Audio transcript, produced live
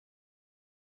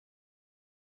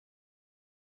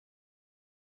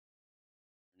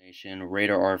Nation,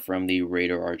 Radar Art from the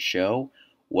Radar Art Show.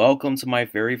 Welcome to my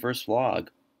very first vlog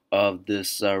of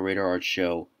this Radar Art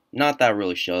Show. Not that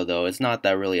really show though. It's not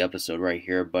that really episode right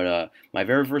here, but my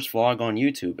very first vlog on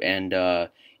YouTube and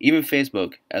even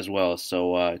Facebook as well.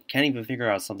 So can't even figure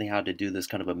out something how to do this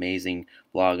kind of amazing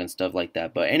vlog and stuff like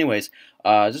that. But anyways,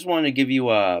 just wanted to give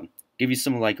you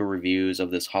some like reviews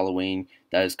of this Halloween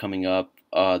that is coming up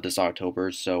this October,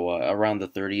 so around the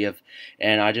 30th.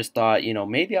 And I just thought,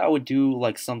 maybe I would do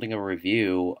like something a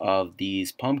review of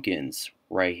these pumpkins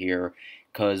right here,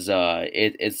 because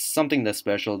it's something that's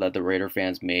special that the Raider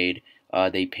fans made.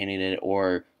 They painted it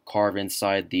or carved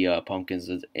inside the pumpkins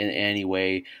in any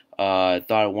way.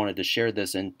 Thought I wanted to share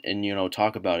this and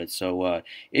talk about it. So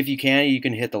if you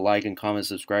can hit the like and comment,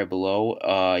 subscribe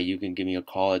below. You can give me a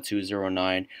call at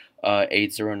 209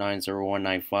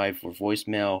 8090195 for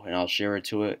voicemail, and I'll share it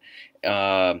to it.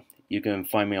 You can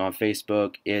find me on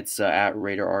Facebook. It's at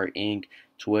Radar Art Inc.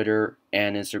 Twitter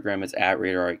and Instagram is at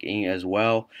Radar Art Inc. as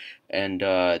well, and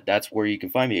that's where you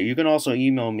can find me. You can also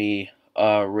email me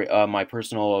my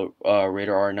personal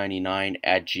radarart99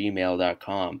 at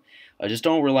gmail.com. Just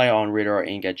don't rely on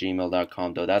radarinc at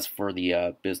gmail.com though. That's for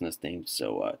the business thing.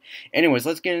 So, anyways,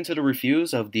 let's get into the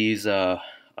reviews of these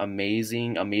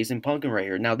amazing pumpkin right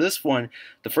here. Now this one,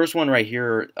 the first one right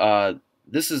here,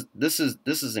 this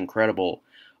is incredible.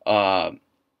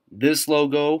 This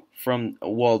logo from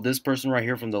this person right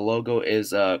here from the logo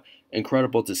is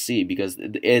incredible to see because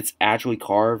it's actually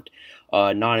carved,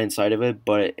 not inside of it,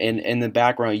 but in the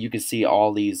background you can see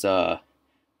all these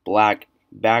black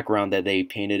background that they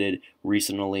painted it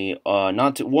recently.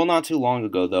 Not too long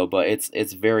ago though, but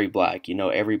it's very black.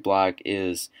 Every black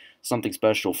is something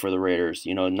special for the Raiders.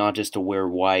 Not just to wear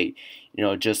white.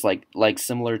 Just like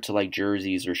similar to like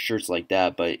jerseys or shirts like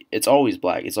that. But it's always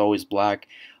black. It's always black.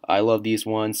 I love these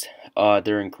ones.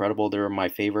 They're incredible. They're my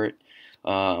favorite.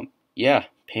 Yeah,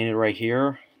 painted right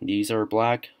here. These are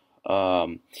black.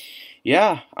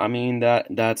 Yeah, I mean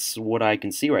that's what I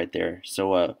can see right there.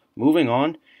 So moving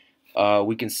on.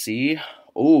 We can see,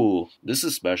 oh, this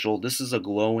is special. This is a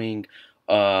glowing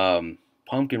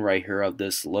pumpkin right here of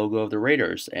this logo of the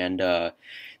Raiders, and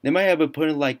they might have been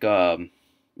putting like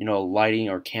lighting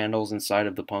or candles inside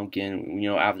of the pumpkin,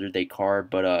 after they carve.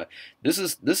 But this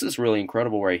is really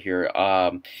incredible right here.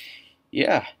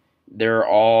 Yeah, they're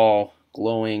all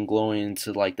glowing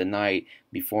into like the night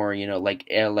before, like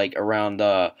around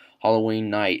the Halloween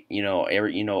night,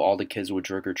 all the kids would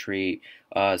trick or treat,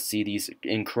 see these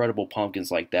incredible pumpkins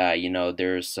like that.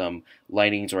 There's some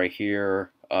lightings right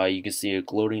here. You can see a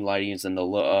gloating lightings and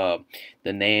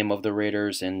the name of the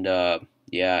Raiders, and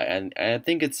yeah, and I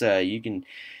think it's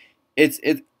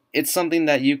it's something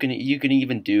that you can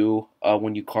even do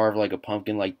when you carve like a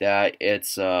pumpkin like that.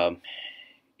 It's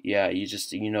yeah, you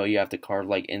just you have to carve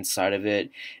like inside of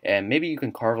it, and maybe you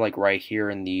can carve like right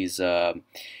here in these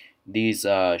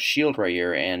shield right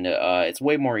here, and it's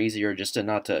way more easier just to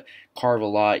not to carve a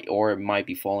lot, or it might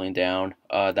be falling down.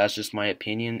 That's just my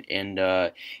opinion, and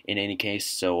in any case,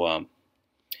 so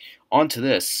on to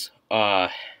this.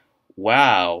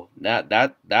 Wow,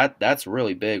 that's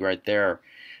really big right there.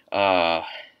 Uh,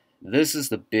 this is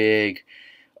the big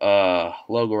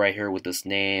logo right here with this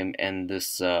name and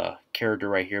this character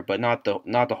right here, but not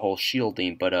the whole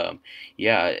shielding, but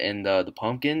yeah, and the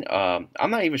pumpkin. I'm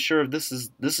not even sure if this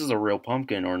is a real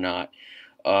pumpkin or not.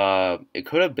 It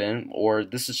could have been, or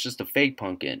this is just a fake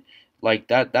pumpkin. Like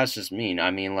that's just mean. I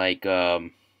mean, like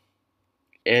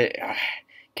it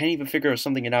can't even figure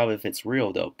something out if it's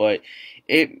real though, but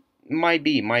it might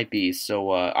be.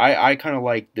 So I kind of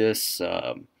like this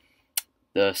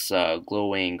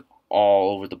glowing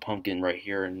all over the pumpkin right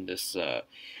here, and this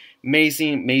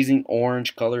amazing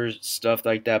orange colors, stuff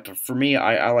like that. But for me,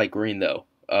 I like green though.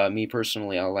 Me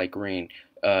personally, I like green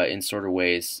in sort of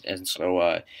ways, and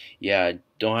so yeah,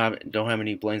 don't have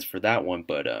any blames for that one.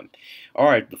 But all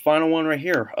right, the final one right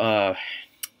here.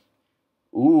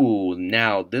 Ooh,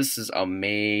 now this is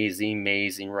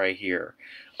amazing right here.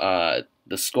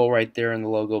 The skull right there in the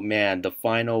logo, man, the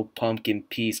final pumpkin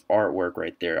piece artwork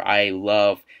right there. I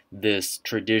love this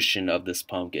tradition of this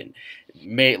pumpkin.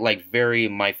 Made like very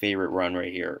my favorite run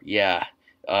right here. Yeah.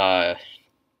 Yeah.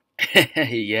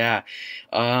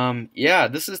 Yeah,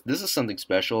 this is something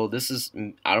special. This is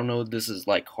I don't know, this is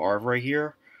like carved right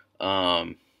here.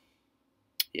 Um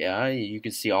yeah, you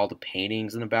can see all the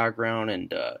paintings in the background,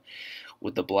 and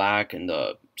with the black and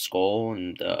the skull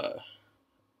and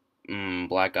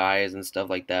black eyes and stuff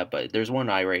like that. But there's one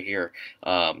eye right here.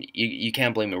 You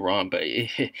can't blame it wrong, but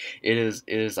it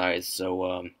is eyes.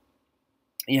 So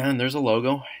yeah, and there's a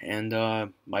logo, and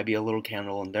might be a little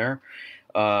candle in there.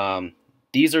 Um,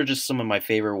 these are just some of my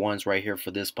favorite ones right here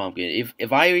for this pumpkin.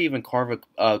 If I even carve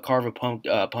a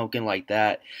pumpkin like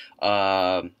that,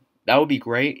 that would be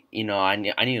great. I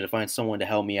need to find someone to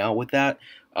help me out with that.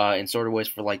 In sort of ways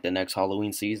for like the next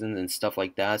Halloween season and stuff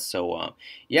like that. So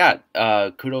yeah,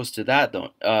 kudos to that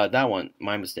though. That one,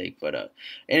 my mistake. But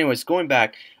anyways, going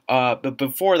back. But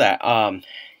before that,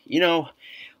 you know,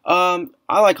 I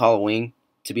like Halloween.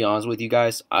 To be honest with you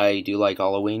guys, I do like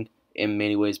Halloween in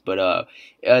many ways, but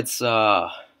it's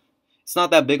it's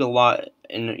not that big a lot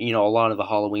in a lot of the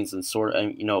Halloweens and sort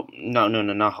of no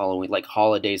not Halloween, like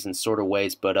holidays and sort of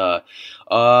ways, but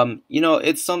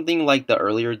it's something like the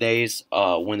earlier days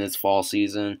when it's fall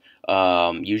season.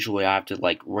 Usually I have to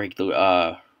like rake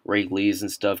leaves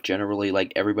and stuff generally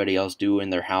like everybody else do in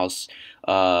their house,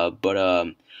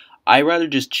 but I rather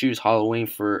just choose Halloween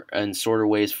for in sort of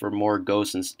ways for more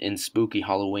ghosts and spooky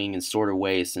Halloween in sort of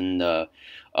ways, and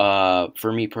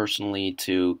for me personally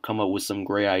to come up with some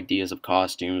great ideas of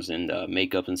costumes and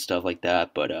makeup and stuff like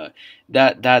that. But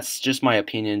that's just my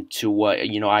opinion to what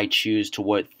I choose to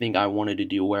what thing I wanted to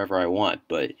do wherever I want.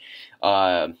 But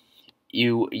uh,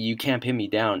 you can't pin me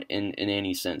down in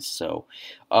any sense. So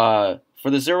for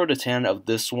the 0 to 10 of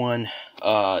this one,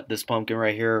 this pumpkin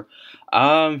right here,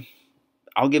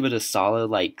 I'll give it a solid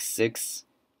like 6.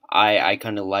 I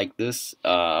kind of like this.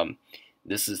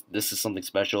 This is something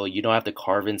special. You don't have to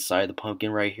carve inside the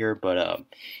pumpkin right here, but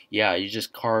yeah, you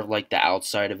just carve like the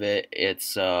outside of it.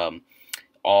 It's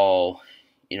all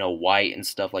white and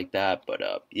stuff like that. But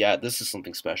yeah, this is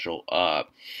something special.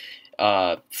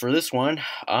 For this one,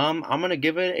 I'm gonna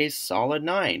give it a solid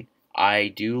 9. I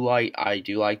do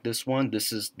like this one.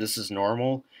 This is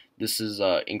normal. This is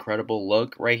incredible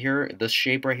look right here. This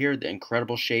shape right here, the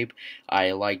incredible shape.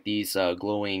 I like these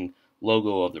glowing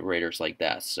logo of the Raiders like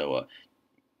that. So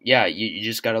yeah, you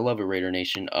just gotta love it, Raider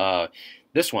Nation.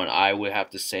 This one I would have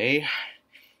to say,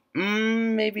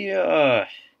 maybe a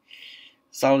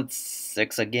solid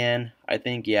 6 again. I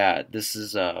think yeah, this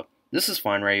is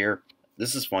fine right here.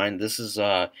 This is fine. This is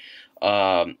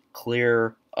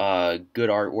clear, good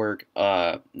artwork,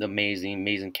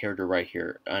 amazing character right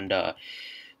here, and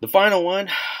the final one,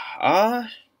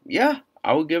 yeah,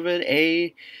 I will give it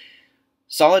a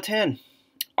solid 10.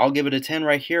 I'll give it a 10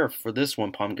 right here for this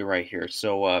one pumpkin right here.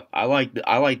 So I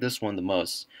like this one the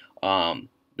most.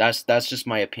 That's just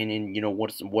my opinion.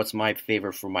 What's my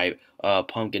favorite for my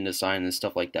pumpkin design and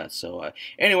stuff like that. So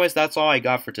anyways, that's all I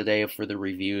got for today for the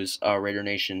reviews, Raider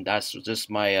Nation. That's just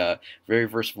my very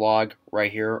first vlog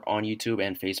right here on YouTube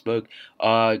and Facebook.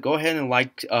 Go ahead and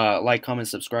like, comment,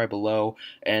 subscribe below,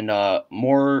 and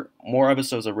more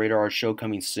episodes of Radar Art Show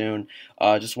coming soon.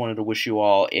 Just wanted to wish you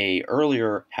all a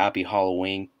earlier happy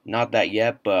Halloween. Not that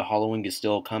yet, but Halloween is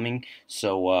still coming.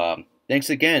 So thanks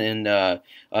again, and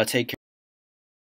take care.